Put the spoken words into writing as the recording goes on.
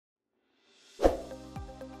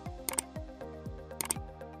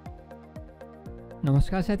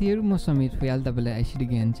नमस्कार साथीहरु, म समीर फयाल तपाईलाई ICT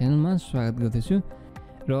ज्ञान च्यानलमा स्वागत गर्दछु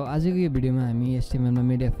र आजको यो भिडियोमा हामी HTML मा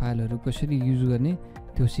मिडिया फाइलहरु कसरी युज गर्ने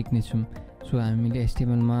त्यो सिक्ने छौं। सो हामीले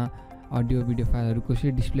HTML मा अडियो भिडियो फाइलहरु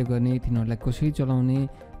कसरी डिस्प्ले गर्ने, तिनीहरुलाई कसरी चलाउने,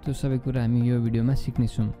 त्यो सबै कुरा हामी यो भिडियोमा सिक्ने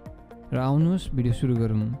छौं। र आउनुहोस् भिडियो सुरु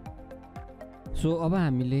गरौँ। सो अब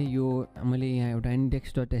हामीले यो मैले यहाँ एउटा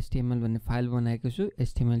index.html भन्ने फाइल बनाएको छु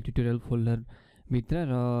HTML ट्युटोरियल फोल्डर भित्र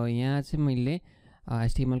र यहाँ चाहिँ मैले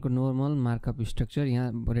HTML को नर्मल मार्कअप स्ट्रक्चर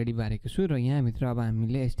यहाँ रेडी पारेको छु र यहाँ भित्र अब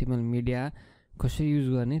हामीले HTML मिडिया कसरी युज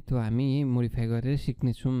गर्ने त्यो हामी यही मोडिफाई गरेर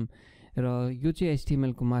सिक्ने छौं। र यो चाहिँ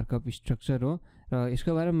HTML को मार्कअप स्ट्रक्चर हो र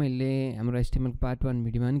यसको बारेमा मैले हाम्रो HTML पार्ट 1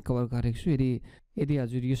 भिडियोमा पनि कभर गरेको छु। यदि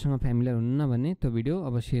हजुर योसँग फ्यामिलियर हुनुहुन्न भने त्यो भिडियो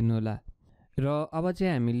अवश्य हेर्नु होला। र अब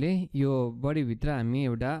चाहिँ हामीले यो बडी भित्र हामी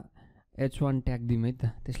एउटा h1 ट्याग दियौं है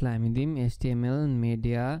त। त्यसलाई हामी दियौं HTML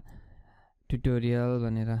मिडिया ट्युटोरियल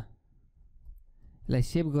भनेर। यसलाई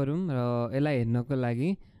सेभ गरौँ र यसलाई हेर्नको लागि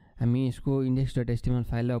हामी यसको index.html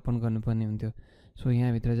फाइललाई ओपन गर्नुपर्ने हुन्थ्यो। सो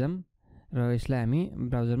यहाँ भित्र जाम र यसलाई हामी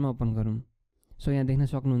ब्राउजरमा ओपन गरौँ। सो यहाँ देख्न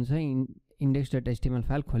सक्नुहुन्छ index.html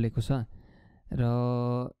फाइल खोलेको छ र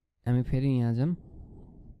हामी फेरि यहाँ जाम।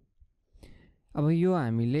 अब यो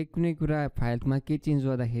हामीले कुनै कुरा फाइलमा के चेन्ज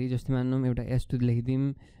गर्दाखेरि जस्तै मानौं एउटा h2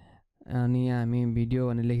 लेखिदियौं अनि यहाँ हामी भिडियो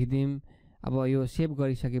भनेर लेखिदियौं। अब यो सेभ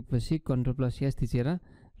गरिसकेपछि Ctrl+S थिचेर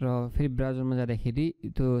र फेरि ब्राउजरमा जाँदाखेरि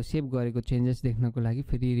त्यो सेभ गरेको चेन्जेस देख्नको लागि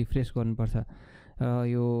फेरि रिफ्रेश गर्नुपर्छ।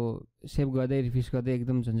 यो सेभ गर्दै रिफ्रेश गर्दै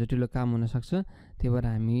एकदम झन्झटिलो काम हुन सक्छ। त्यही भएर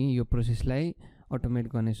हामी यो प्रोसेसलाई अटोमेट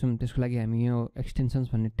गर्नेछौं। त्यसको लागि हामी यो एक्सटेन्सन्स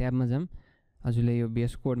भन्ने ट्याबमा जाम। हजुरले यो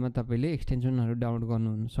VS कोडमा तपाईले एक्सटेन्सनहरु डाउनलोड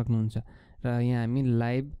गर्नु सक्नुहुन्छ र यहाँ हामी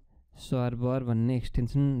लाइभ सर्भर भन्ने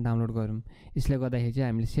एक्सटेन्सन डाउनलोड गरौँ। यसले गर्दाखेरि चाहिँ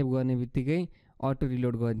हामीले सेभ गर्ने बित्तिकै अटो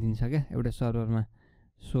रिलोड गरिदिन्छ क्या एउटा सर्भरमा।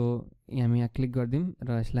 सो हामी यहाँ क्लिक गर्दियौं र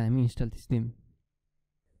यसलाई हामी इन्स्टल थिच्दियौं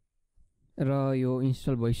र यो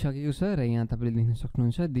इन्स्टल भइसकेको छ र यहाँ तपाईले देख्न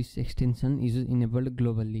सक्नुहुन्छ this extension is enabled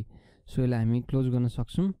globally. So यसलाई हामी क्लोज गर्न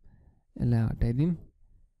सक्छौं। यसलाई हटाइदियौं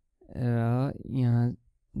र यहाँ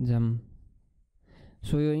जाम।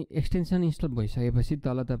 सो यो एक्सटेन्सन इन्स्टल भइसकेपछि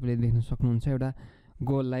तल तपाईले देख्न सक्नुहुन्छ एउटा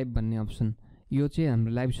गो लाइभ भन्ने अप्सन। यो चाहिँ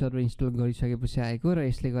हाम्रो लाइभ सर्भर इन्स्टल गरिसकेपछि आएको र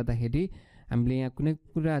यसले गर्दाखेरि हामीले यहाँ कुनै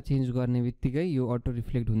कुरा चेन्ज गर्ने बित्तिकै यो अटो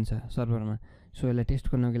रिफ्लेक्ट हुन्छ सर्भरमा। सो यसलाई टेस्ट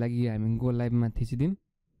गर्नको लागि हामी गो लाइभमा थिचिदियौं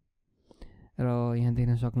र यहाँ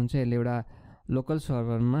देख्न सक्नुहुन्छ यसले एउटा लोकल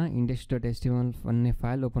सर्भरमा index.html भन्ने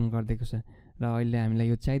फाइल ओपन गरिदिएको छ र अहिले हामीलाई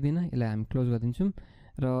यो चाहिदैन। यसलाई हामी क्लोज गरिदिन्छौं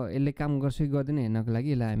र यसले काम गर्छ कि गर्दैन हेर्नको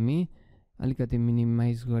लागि यसलाई हामी अलिकति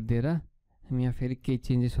मिनिमाइज गरिदिएर हामी यहाँ फेरि केही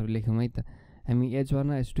चेन्जेसहरु लेखौँ है त। हामी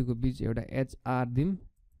h1 र h2 को बीच एउटा hr दियौं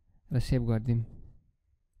र सेभ गर्दियौं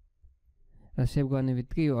र सेभ गर्ने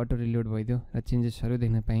बित्तिकै यो अटो रिलोड भइदियो र चेन्जेसहरु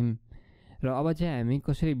देख्न पायौं। र अब चाहिँ हामी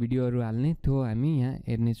कसरी भिडियोहरु हाल्ने त्यो हामी यहाँ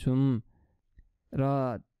हेर्ने छौं र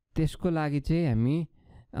त्यसको लागि चाहिँ हामी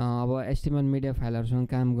अब HTML मिडिया फाइलहरुसँग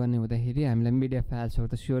काम गर्ने हुँदाखेरि हामीलाई मिडिया फाइल्सहरु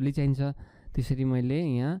त स्योरली चाहिन्छ। त्यसरी मैले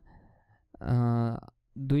यहाँ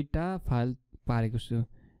दुईटा फाइल पारेको छु।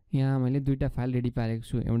 यहाँ मैले दुईटा फाइल रेडी पारेको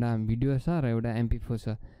छु। एउटा भिडियो छ र एउटा MP4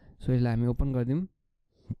 छ। सो यसलाई हामी ओपन गर्दियौं।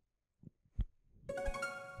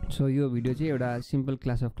 सो यो भिडियो चाहिँ एउटा सिम्पल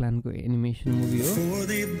क्लास अफ क्लान को एनिमेसन मुभी हो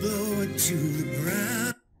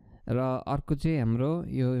र अर्को चाहिँ हाम्रो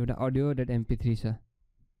यो एउटा audio.mp3 छ।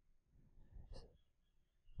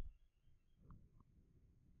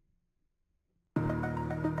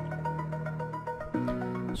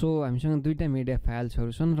 सो हामीसँग दुईटा मिडिया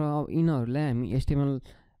फाइल्सहरु छन् र यिनीहरुलाई हामी HTML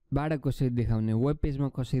बाट कसरी देखाउने, वेब पेजमा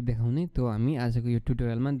कसरी देखाउने त्यो हामी आजको यो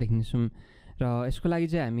ट्युटोरियलमा देख्ने छौं। र यसको लागि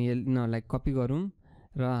चाहिँ हामी यिनीहरुलाई कपी गरौँ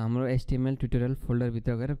र हाम्रो HTML ट्युटोरियल फोल्डर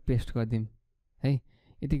भित्र गएर पेस्ट गर्दियौं है।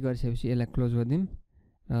 यति गरिसकेपछि यसलाई क्लोज गर्दियौं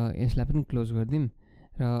र यसलाई पनि क्लोज गर्दियौं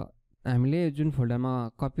र हामीले जुन फोल्डरमा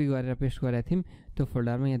कपी गरेर पेस्ट गरेका थियौं त्यो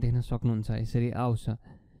फोल्डरमा यहाँ देख्न सक्नुहुन्छ यसरी आउँछ।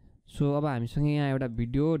 सो अब हामीसँग यहाँ एउटा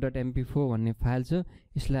video.mp4 भन्ने फाइल छ।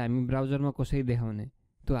 यसलाई हामी ब्राउजरमा कसरी देखाउने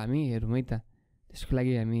त्यो हामी हेरौँ है त। त्यसको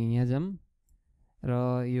लागि हामी यहाँ जाम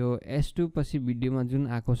र यो h2 पछि भिडियोमा जुन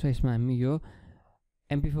आएको छ यसमा हामी यो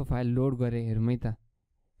mp4 फाइल लोड गरे हेरौँ है त।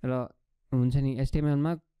 र हुन्छ नि HTML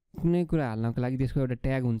मा कुनै कुरा हाल्नको लागि त्यसको एउटा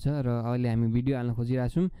ट्याग हुन्छ र अहिले हामी भिडियो हाल्न खोजिरहेका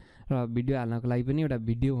छौं र भिडियो हाल्नको लागि पनि एउटा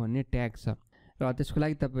भिडियो भन्ने ट्याग छ र त्यसको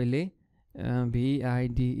लागि तपाईले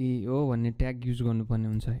video भन्ने ट्याग युज गर्नुपर्ने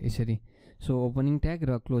हुन्छ यसरी। सो ओपनिङ ट्याग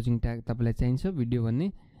र क्लोजिङ ट्याग तपाईलाई चाहिन्छ भिडियो भन्ने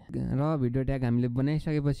र भिडियो ट्याग हामीले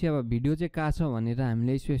बनाइसकेपछि अब भिडियो चाहिँ कहाँ छ भनेर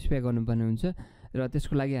हामीले स्पेसिफाई गर्नुपर्ने हुन्छ र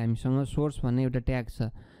त्यसको लागि हामीसँग सोर्स भन्ने एउटा ट्याग छ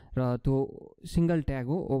र त्यो सिंगल ट्याग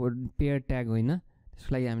हो, पेयर ट्याग होइन।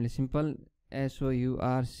 त्यसको लागि हामीले सिम्पल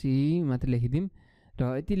sourc मात्र लेखिदियौं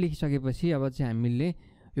र यति लेखिसकेपछि अब चाहिँ हामीले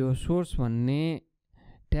यो सोर्स भन्ने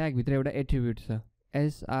ट्याग भित्र एउटा एट्रिब्युट छ।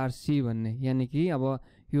 एसआरसी भन्ने, यानि कि अब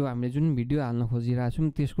यो हामीले जुन भिडियो हाल्न खोजिरहेको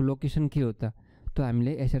छौँ त्यसको लोकेसन के हो त, त्यो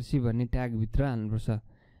हामीले एसआरसी भन्ने ट्यागभित्र हाल्नुपर्छ,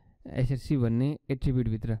 एसआरसी भन्ने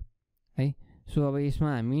एट्रिब्युटभित्र है। सो अब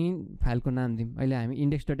यसमा हामी फाइलको नाम दिउँ। अहिले हामी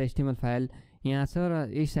index.html फाइल यहाँ छ र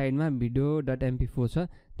यही साइडमा video.mp4 छ,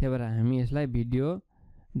 त्यही भएर हामी यसलाई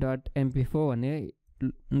video.mp4 भन्ने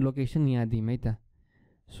लोकेसन यहाँ दिउँ है त।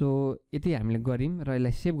 सो यति हामीले गऱ्यौँ र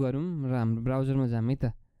यसलाई सेभ गरौँ र हाम्रो ब्राउजरमा जाऊँ है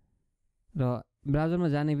त। र ब्राउजरमा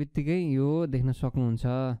जाने बित्तिकै यो देख्न सक्नुहुन्छ,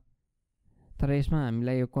 तर यसमा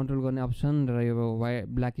हामीलाई यो कन्ट्रोल गर्ने अप्सन र यो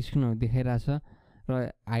ब्ल्याक स्क्रिनहरू देखाइरहेछ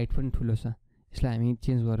र हाइट पनि ठुलो छ। यसलाई हामी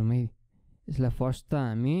चेन्ज गरौँ है। यसलाई फर्स्ट त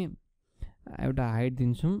हामी एउटा हाइट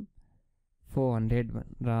दिन्छौँ 400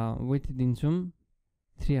 र विथ दिन्छौँ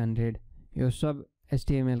 300। यो सब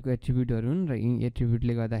एचटिएमएलको एट्रिब्युटहरू हुन् र यी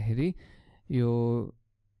एट्रिब्युटले गर्दाखेरि यो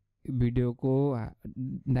भिडियोको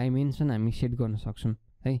डाइमेन्सन हामी सेट गर्न सक्छौँ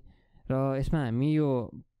है। र यसमा हामी यो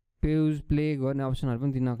पेज प्ले गर्ने अप्सनहरू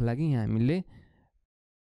पनि दिनको लागि यहाँ हामीले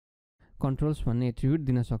कन्ट्रोल्स भन्ने एट्रिब्युट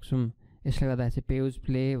दिन सक्छौँ। यसले गर्दा चाहिँ पेज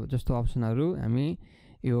प्ले जस्तो अप्सनहरू हामी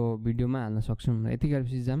यो भिडियोमा हाल्न सक्छौँ। र यति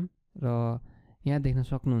गरेपछि जाऊँ र यहाँ देख्न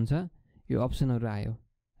सक्नुहुन्छ यो अप्सनहरू आयो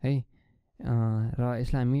है। र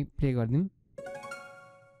यसलाई हामी प्ले गरिदिउँ।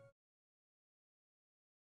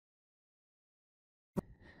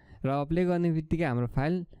 र प्ले गर्ने बित्तिकै हाम्रो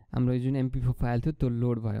फाइल, हाम्रो जुन MP4 फाइल थियो त्यो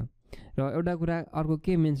लोड भयो। र एउटा कुरा अर्को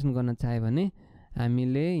के मेन्सन गर्न चाह्यो भने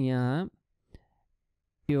हामीले यहाँ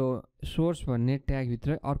यो सोर्स भन्ने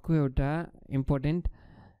ट्यागभित्र अर्को एउटा इम्पोर्टेन्ट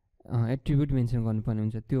एट्रिब्युट मेन्सन गर्नुपर्ने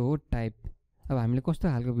हुन्छ, त्यो हो टाइप। अब हामीले कस्तो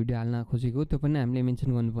खालको भिडियो हाल्न खोजेको त्यो पनि हामीले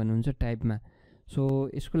मेन्सन गर्नुपर्ने हुन्छ टाइपमा। सो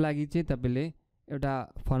यसको लागि चाहिँ तपाईँले एउटा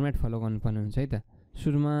फर्मेट फलो गर्नुपर्ने हुन्छ है त।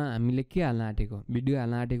 सुरुमा हामीले के हाल्न आँटेको, भिडियो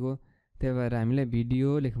हाल्न आँटेको, त्यही भएर हामीले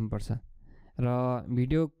भिडियो लेख्नुपर्छ। र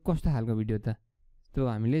भिडियो कस्तो खालको भिडियो त, त्यो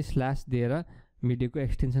हामीले स्ल्यास दिएर भिडियोको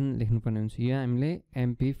एक्सटेन्सन लेख्नुपर्ने हुन्छ। यहाँ हामीले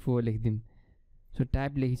MP4 लेखिदिउँ। सो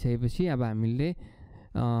टाइप लेखिसकेपछि अब हामीले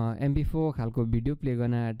MP4 खालको भिडियो प्ले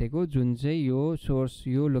गर्न आँटेको जुन चाहिँ यो सोर्स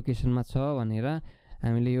यो लोकेसनमा छ भनेर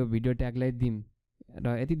हामीले यो भिडियो ट्यागलाई दिउँ।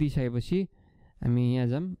 र यति दिइसकेपछि हामी यहाँ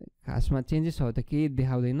जाऊँ। खासमा चेन्जेस हो त केही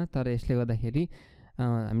देखाउँदैन, तर यसले गर्दाखेरि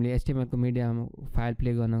हामीले एचटिएमएलको मिडिया फाइल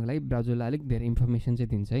प्ले गर्नको लागि ब्राउजरलाई अलिक धेरै इन्फर्मेसन चाहिँ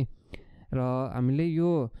दिन्छ है। र हामीले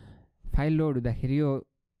यो फाइल लोड हुँदाखेरि यो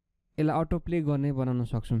यसलाई अटो प्ले गर्ने बनाउन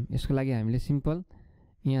सक्छौँ। यसको लागि हामीले सिम्पल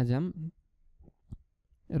यहाँ जाऊँ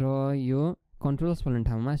र यो कन्ट्रोल्स भन्ने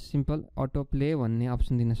ठाउँमा सिम्पल अटो प्ले भन्ने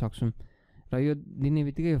अप्सन दिन सक्छौँ। र यो दिने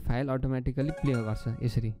बित्तिकै यो फाइल अटोमेटिकली प्ले गर्छ।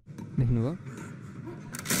 यसरी देख्नुभयो।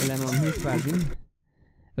 यसलाई म म्युट पारिदिउँ।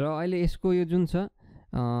 र अहिले यसको यो जुन छ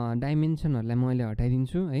डाइमेन्सनहरूलाई म अहिले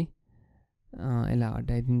हटाइदिन्छु है। यसलाई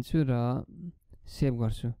हटाइदिन्छु र सेभ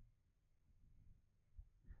गर्छु।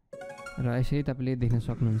 र यसरी तपाईँले देख्न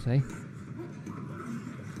सक्नुहुन्छ है।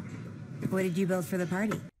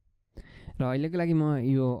 र अहिलेको लागि म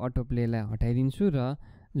यो अटो प्लेलाई हटाइदिन्छु र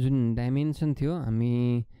जुन डाइमेन्सन थियो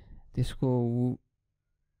हामी त्यसको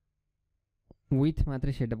विथ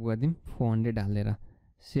मात्रै सेटअप गरिदिउँ 400 हालेर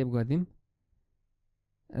सेभ गरिदिउँ।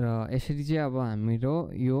 र यसरी चाहिँ अब हाम्रो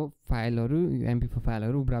यो फाइलहरू यो MP4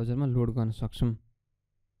 फाइलहरू ब्राउजरमा लोड गर्न सक्छौँ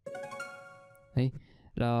है।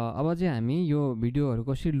 र अब चाहिँ हामी यो भिडियोहरू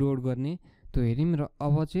कसरी लोड गर्ने त्यो हेऱ्यौँ। र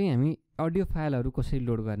अब चाहिँ हामी अडियो फाइलहरू कसरी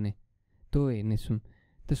लोड गर्ने त्यो हेर्नेछौँ।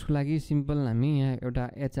 त्यसको लागि सिम्पल हामी यहाँ एउटा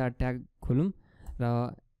HR ट्याग खोलौँ र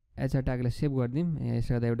HR ट्यागलाई सेभ गरिदिउँ।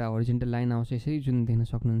 यसले गर्दा एउटा होरिजेन्टल लाइन आउँछ यसरी जुन देख्न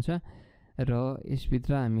सक्नुहुन्छ। र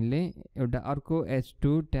यसभित्र हामीले एउटा अर्को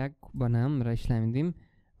H2 ट्याग बनाऊँ र यसलाई हामी दिउँ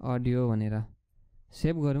अडियो भनेर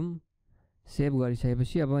सेभ गरौँ। सेभ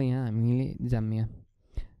गरिसकेपछि अब यहाँ हामीले जाऊँ यहाँ।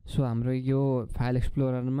 सो हाम्रो यो फाइल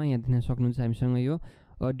एक्सप्लोररमा यहाँ देख्न सक्नुहुन्छ हामीसँग यो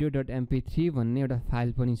audio.mp3 भन्ने एउटा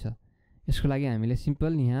फाइल पनि छ। यसको लागि हामीले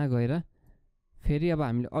सिम्पल यहाँ गएर फेरि अब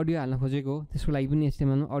हामीले अडियो हाल्न खोजेको त्यसको लागि पनि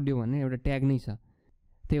HTML मा अडियो भन्ने एउटा ट्याग नै छ।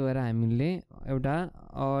 त्यही भएर हामीले एउटा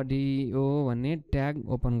अडियो भन्ने ट्याग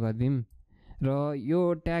ओपन गरिदिउँ। र यो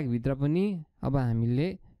ट्यागभित्र पनि अब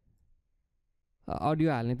हामीले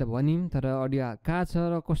अडियो हाल्ने त भन्यौँ, तर अडियो कहाँ छ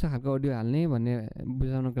र कस्तो खालको अडियो हाल्ने भन्ने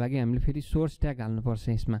बुझाउनको लागि हामीले फेरि सोर्स ट्याग हाल्नुपर्छ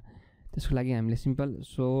यसमा। त्यसको लागि हामीले सिम्पल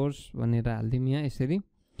सोर्स भनेर हालिदिउँ यहाँ यसरी।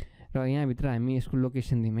 र यहाँभित्र हामी यसको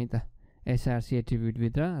लोकेसन दिउँ है त SRC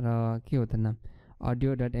एट्रिब्युटभित्र। र के हो त नाम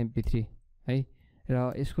audio.mp3 है।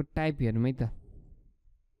 र यसको टाइप हेरौँ है त।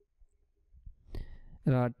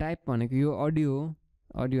 र टाइप भनेको यो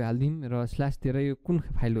अडियो हालिदिउँ र स्ल्यास दिएर यो कुन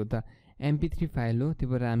फाइल हो त MP3 फाइल हो।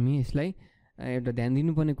 त्यही भएर हामी यसलाई एउटा ध्यान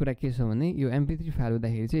दिनुपर्ने कुरा के छ भने यो MP3 फाइल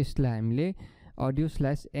हुँदाखेरि चाहिँ यसलाई हामीले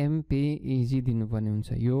audio/mpeg दिनुपर्ने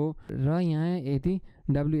हुन्छ यो। र यहाँ यदि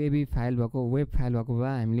WAV फाइल भएको वेब फाइल भएको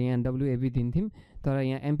भए हामीले यहाँ WAV दिन्थ्यौँ, तर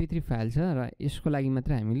यहाँ MP3 फाइल छ र यसको लागि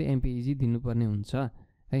मात्र हामीले MPEG दिनुपर्ने हुन्छ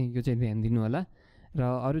है, यो चाहिँ ध्यान दिनु होला। र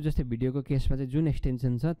अरू जस्तै भिडियोको केसमा चाहिँ जुन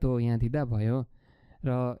एक्सटेन्सन छ त्यो यहाँ दिँदा भयो र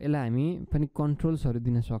यसलाई हामी पनि कन्ट्रोल्सहरू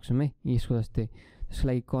दिन सक्छौँ है, यसको जस्तै। त्यसको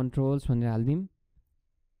लागि कन्ट्रोल्स भनेर हालिदिउँ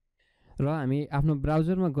र हामी आफ्नो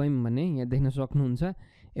ब्राउजरमा गयौँ भने यहाँ देख्न सक्नुहुन्छ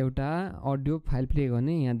एउटा अडियो फाइल प्ले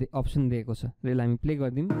गर्ने यहाँ अप्सन दिएको छ र यसलाई हामी प्ले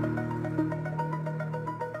गरिदिउँ।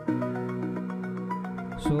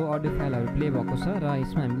 सो अडियो फाइलहरू प्ले भएको छ र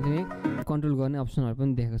यसमा हामीले कन्ट्रोल गर्ने अप्सनहरू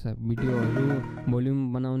पनि देखेको छ, भिडियोहरू भोल्युम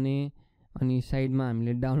बनाउने अनि साइडमा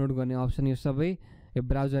हामीले डाउनलोड गर्ने अप्सन, यो सबै यो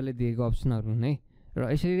ब्राउजरले दिएको अप्सनहरू हुन् है। र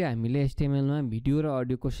यसरी हामीले HTML-मा भिडियो र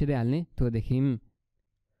अडियो कसरी हाल्ने त्यो देख्यौँ।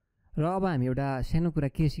 र अब हामी एउटा सानो कुरा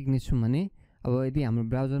के सिक्नेछौँ भने अब यदि हाम्रो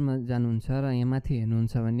ब्राउजरमा जानुहुन्छ र यहाँ माथि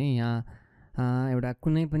हेर्नुहुन्छ भने यहाँ एउटा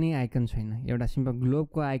कुनै पनि आइकन छैन, एउटा सिम्पल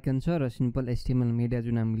ग्लोबको आइकन छ र सिम्पल HTML मिडिया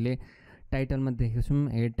जुन हामीले टाइटलमा देखेको छौँ,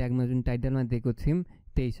 हेड ट्यागमा जुन टाइटलमा दिएको थियौँ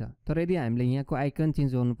त्यही छ। तर यदि हामीले यहाँको आइकन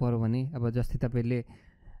चेन्ज गर्नु पर्यो भने अब जस्तै तपाईँले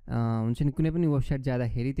हुन्छ नि कुनै पनि वेबसाइट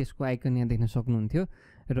जाँदाखेरि त्यसको आइकन यहाँ देख्न सक्नुहुन्थ्यो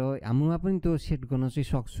र हाम्रोमा पनि त्यो सेट गर्न चाहिँ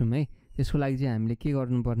सक्छौँ है। त्यसको लागि चाहिँ हामीले के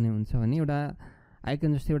गर्नुपर्ने हुन्छ भने एउटा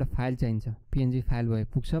आइकन जस्तै एउटा फाइल चाहिन्छ, PNG फाइल भए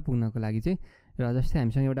पुग्नको लागि चाहिँ। र जस्तै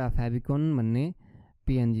हामीसँग एउटा फेभिकोन भन्ने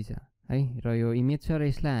PNG छ है र यो इमेज छ र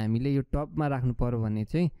यसलाई हामीले यो टपमा राख्नु पर्यो भने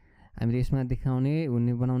चाहिँ हामीले यसमा देखाउने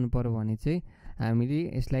हुने बनाउनु पर्यो भने चाहिँ हामीले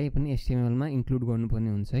यसलाई पनि HTML-मा इन्क्लुड गर्नुपर्ने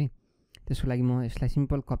हुन्छ है। त्यसको लागि म यसलाई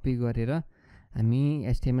सिम्पल कपी गरेर हामी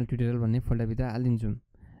HTML ट्युटोरियल भन्ने फोल्डरभित्र हालिदिन्छौँ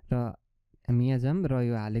र हामी यहाँ जाऊँ र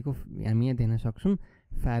यो हालेको हामी यहाँ देख्न सक्छौँ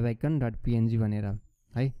favicon.png भनेर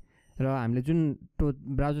है। र हामीले जुन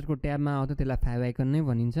ब्राउजरको ट्याबमा आउँछ त्यसलाई favicon नै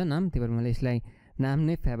भनिन्छ नाम, त्यही भएर मैले यसलाई नाम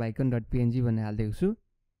नै favicon.png भनेर हालिदिएको छु।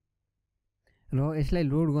 र यसलाई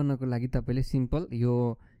लोड गर्नको लागि तपाईँले सिम्पल यो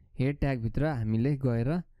हेड ट्यागभित्र हामीले गएर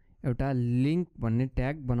एउटा लिङ्क भन्ने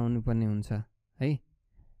ट्याग बनाउनु पर्ने हुन्छ है।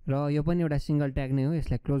 र यो पनि एउटा सिङ्गल ट्याग नै हो,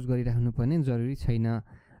 यसलाई क्लोज गरिराख्नु पर्ने जरुरी छैन।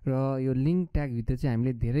 र यो लिङ्क ट्यागभित्र चाहिँ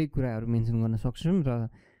हामीले धेरै कुराहरू मेन्सन गर्न सक्छौँ र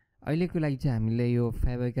अहिलेको लागि चाहिँ हामीले यो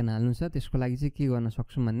फेभिकोन हाल्नु छ। त्यसको लागि चाहिँ के गर्न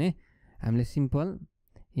सक्छौँ भने हामीले सिम्पल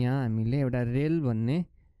यहाँ हामीले एउटा रेल भन्ने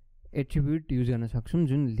एट्रिब्युट युज गर्न सक्छौँ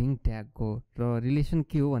जुन लिङ्क ट्यागको, र रिलेसन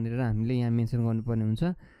के हो भनेर हामीले यहाँ मेन्सन गर्नुपर्ने हुन्छ।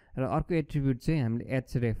 र अर्को एट्रिब्युट चाहिँ हामीले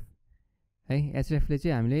href है, hrefले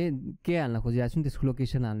चाहिँ हामीले के हाल्न खोजिरहेको छौँ त्यसको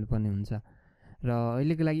लोकेसन हाल्नुपर्ने हुन्छ। र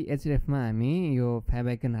अहिलेको लागि hrefमा हामी यो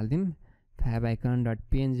फेभिकोन हालिदिउँ,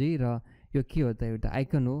 favicon.png र यो के हो त एउटा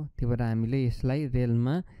आइकन हो, त्यही भएर हामीले यसलाई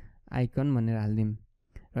रेलमा आइकन भनेर हालिदिउँ।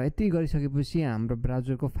 र यति गरिसकेपछि हाम्रो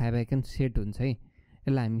ब्राउजरको फेभिकोन सेट हुन्छ है।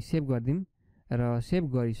 यसलाई हामी सेभ गरिदिउँ र सेभ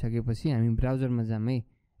गरिसकेपछि हामी ब्राउजरमा जाऊँ है।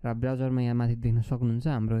 र ब्राउजरमा यहाँ माथि देख्न सक्नुहुन्छ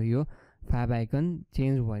हाम्रो यो फेभिकोन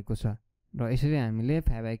चेन्ज भएको छ र यसरी हामीले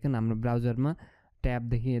फेभिकोन हाम्रो ब्राउजरमा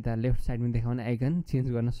ट्याबदेखि यता लेफ्ट साइडमा देखाउने आइकन चेन्ज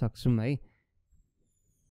गर्न सक्छौँ है।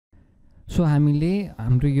 सो हामीले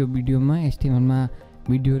हाम्रो यो भिडियोमा HTML-मा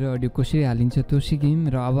भिडियो र अडियो कसरी हालिन्छ त्यो सिक्यौँ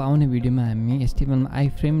र अब आउने भिडियोमा हामी HTML-मा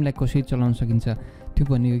आइफ्रेमलाई कसरी चलाउन सकिन्छ त्यो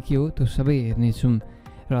भनेको के हो त्यो सबै हेर्नेछौँ।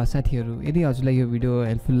 र साथीहरू यदि हजुरलाई यो भिडियो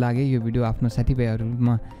हेल्पफुल लागे यो भिडियो आफ्नो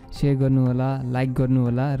साथीभाइहरूमा सेयर गर्नुहोला, लाइक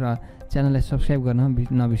गर्नुहोला र च्यानललाई सब्सक्राइब गर्न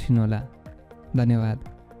नबिर्सिनुहोला।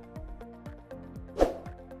 धन्यवाद।